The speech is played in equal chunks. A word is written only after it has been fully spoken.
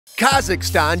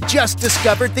Kazakhstan just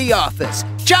discovered The Office.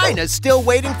 China's still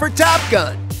waiting for Top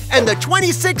Gun. And the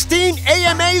 2016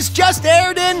 AMAs just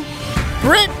aired in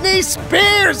Britney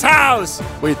Spears' house.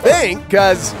 We think,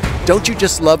 cause don't you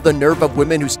just love the nerve of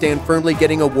women who stand firmly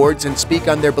getting awards and speak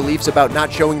on their beliefs about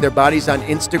not showing their bodies on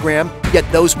Instagram,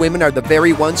 yet those women are the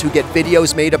very ones who get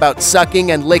videos made about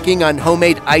sucking and licking on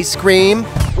homemade ice cream?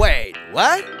 Wait,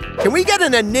 what? Can we get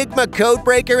an Enigma code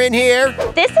breaker in here?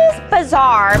 This is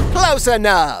bizarre. Close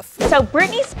enough. So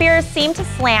Britney Spears seemed to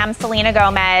slam Selena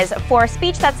Gomez for a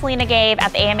speech that Selena gave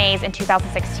at the AMAs in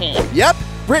 2016. Yep,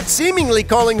 Brit seemingly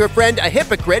calling her friend a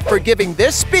hypocrite for giving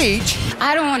this speech.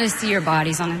 I don't want to see your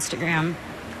bodies on Instagram.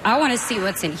 I want to see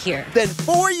what's in here. Then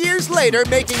 4 years later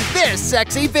making this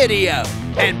sexy video.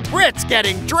 And Brit's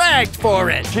getting dragged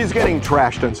for it. She's getting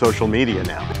trashed on social media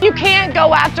now. You can't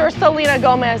go after Selena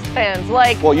Gomez fans.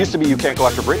 Well, it used to be you can't go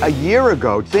after Britney. A year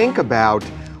ago, think about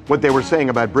what they were saying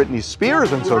about Britney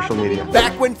Spears on social media.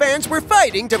 Back when fans were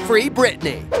fighting to free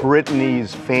Britney.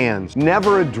 Britney's fans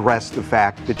never addressed the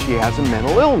fact that she has a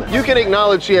mental illness. You can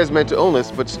acknowledge she has mental illness,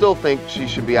 but still think she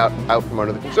should be out from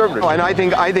under the conservative. Oh, and I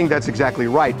think that's exactly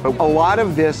right. But a lot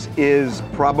of this is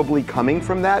probably coming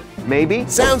from that, maybe.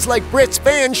 Sounds like Brit's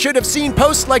fans should have seen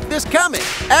posts like this coming.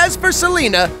 As for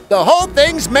Selena, the whole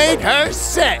thing's made her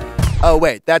sick. Oh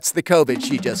wait, that's the COVID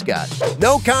she just got.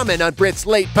 No comment on Brit's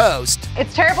late post.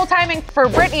 It's terrible timing for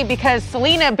Britney because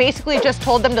Selena basically just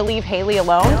told them to leave Hailey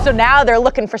alone. So now they're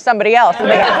looking for somebody else.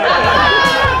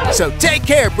 So take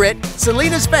care, Brit.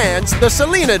 Selena's fans, the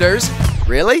Selenators,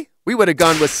 really? We would have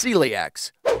gone with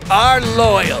celiacs, are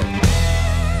loyal.